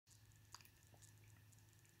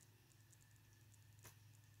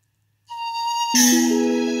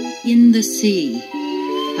In the Sea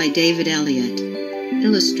by David Elliott,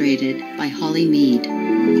 illustrated by Holly Meade.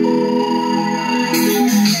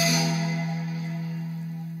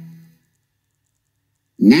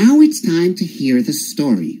 Now it's time to hear the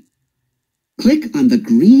story. Click on the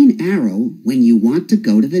green arrow when you want to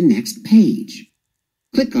go to the next page.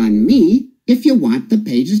 Click on me if you want the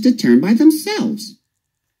pages to turn by themselves.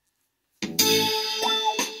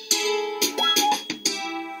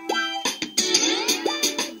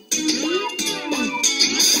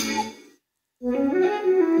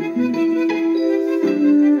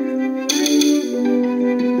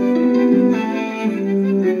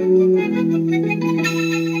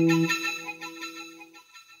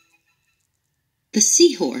 The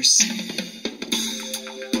Seahorse.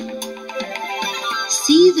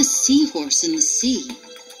 See the seahorse in the sea.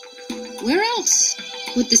 Where else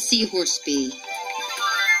would the seahorse be?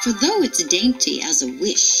 For though it's dainty as a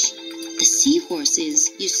wish, the seahorse is,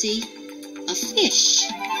 you see, a fish.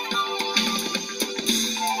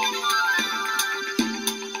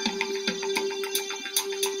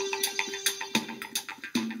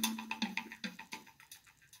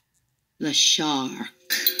 The shark.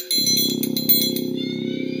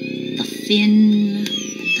 The fin,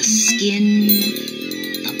 the skin,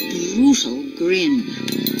 the brutal grin,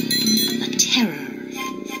 the terror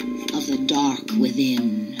of the dark within.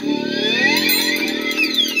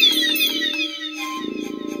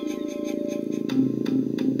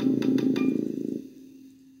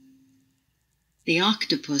 The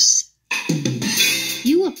octopus.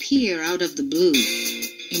 You appear out of the blue,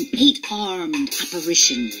 an 8-armed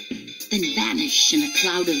apparition, then vanish in a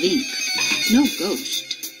cloud of ink. No ghost,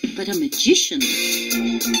 but a magician.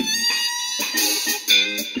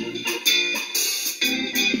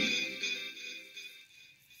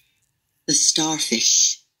 The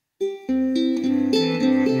starfish. 5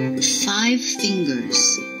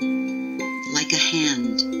 fingers, like a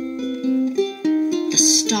hand. The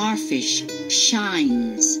starfish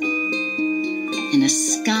shines in a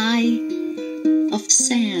sky of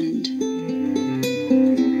sand.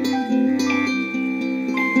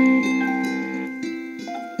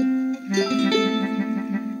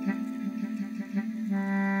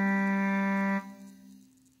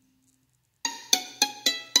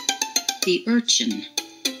 The urchin,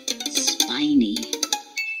 spiny.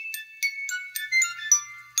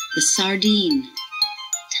 The sardine,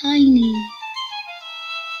 tiny.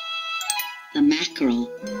 The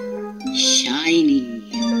mackerel, shiny.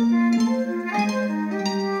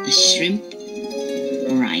 The shrimp,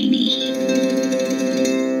 briny.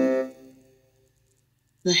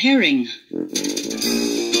 The herring.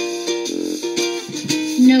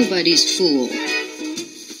 Nobody's fool.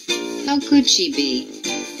 How could she be?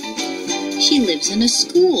 She lives in a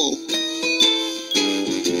school.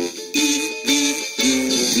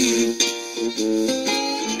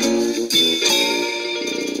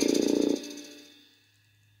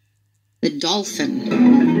 The dolphin.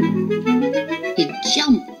 He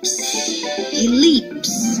jumps, he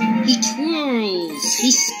leaps, he twirls,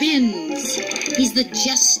 he spins. He's the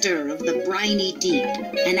jester of the briny deep,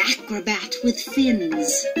 an acrobat with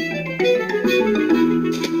fins.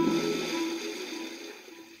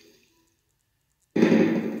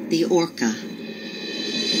 The orca.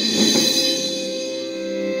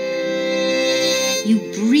 You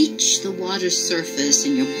breach the water's surface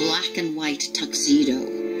in your black and white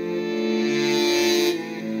tuxedo.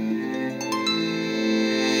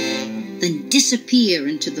 Then disappear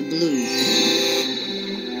into the blue.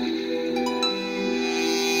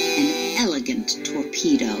 An elegant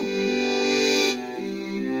torpedo.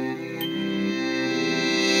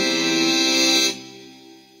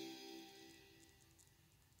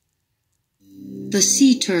 The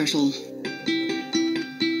sea turtle.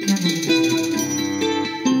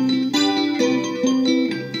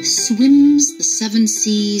 Swims the 7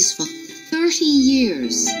 seas for 30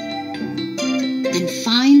 years, then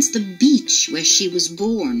finds the beach where she was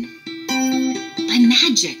born. By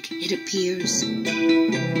magic, it appears.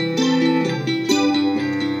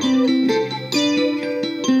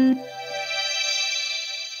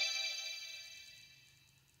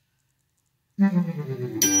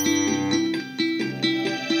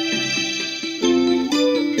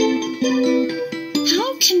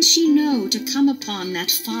 How can she know to come upon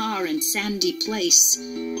that far and sandy place?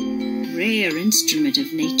 Rare instrument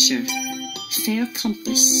of nature, fair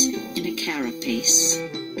compass in a carapace.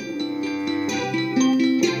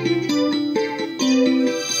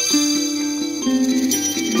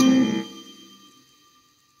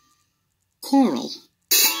 Coral.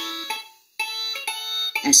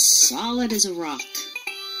 As solid as a rock,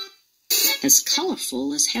 as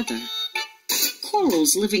colorful as heather.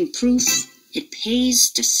 coral's living proof it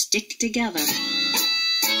pays to stick together.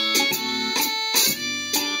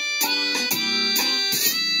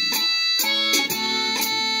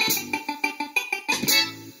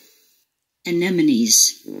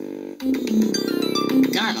 Anemones.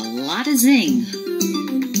 Got a lot of zing.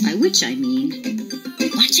 By which I mean,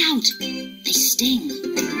 watch out, they sting.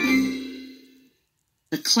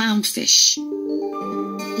 The clownfish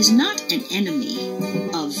is not an enemy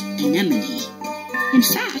of anemone. In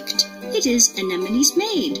fact, it is anemone's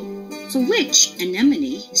maid, for which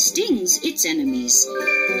anemone stings its enemies.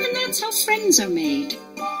 And that's how friends are made.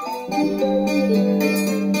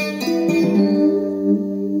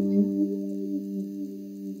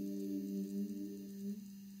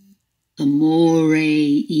 The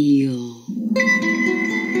moray eel.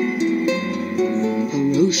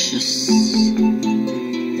 Ferocious.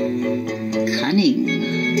 Cunning.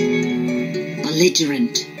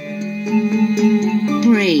 Belligerent.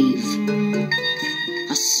 Brave.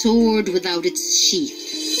 A sword without its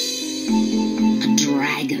sheath. A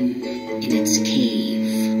dragon in its cave.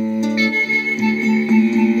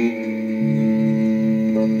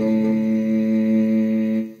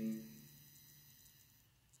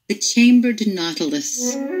 The chambered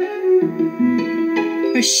nautilus.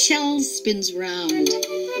 Her shell spins round,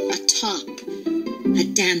 a top, a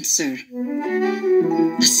dancer,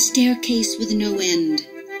 a staircase with no end,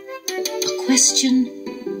 a question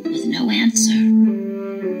with no answer.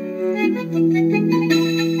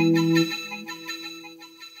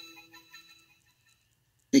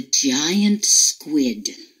 The giant squid.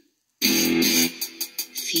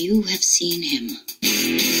 Few have seen him,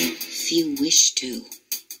 few wish to.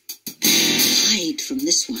 Hide from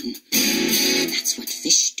this one. That's what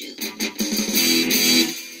fish do.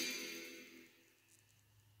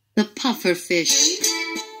 The puffer fish.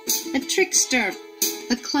 A trickster.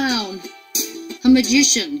 A clown. A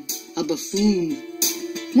magician. A buffoon.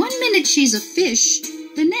 1 minute she's a fish.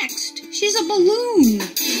 The next she's a balloon.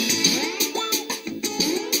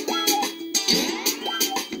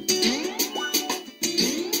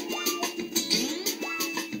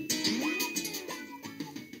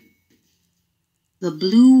 The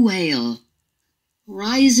blue whale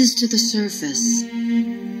rises to the surface.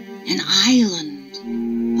 An island,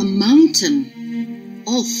 a mountain,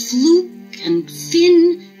 all fluke and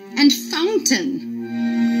fin and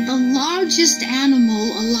fountain. The largest animal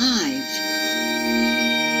alive.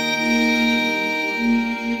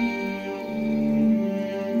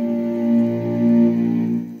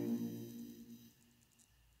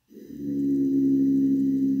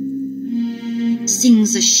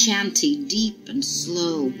 Sings a shanty deep and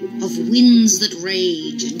slow, of winds that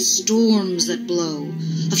rage and storms that blow,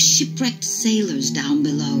 of shipwrecked sailors down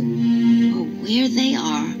below. Oh, where they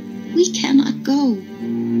are, we cannot go.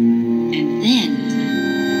 And then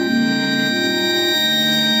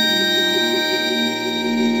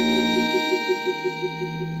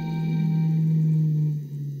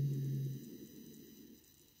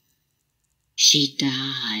she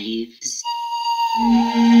dives.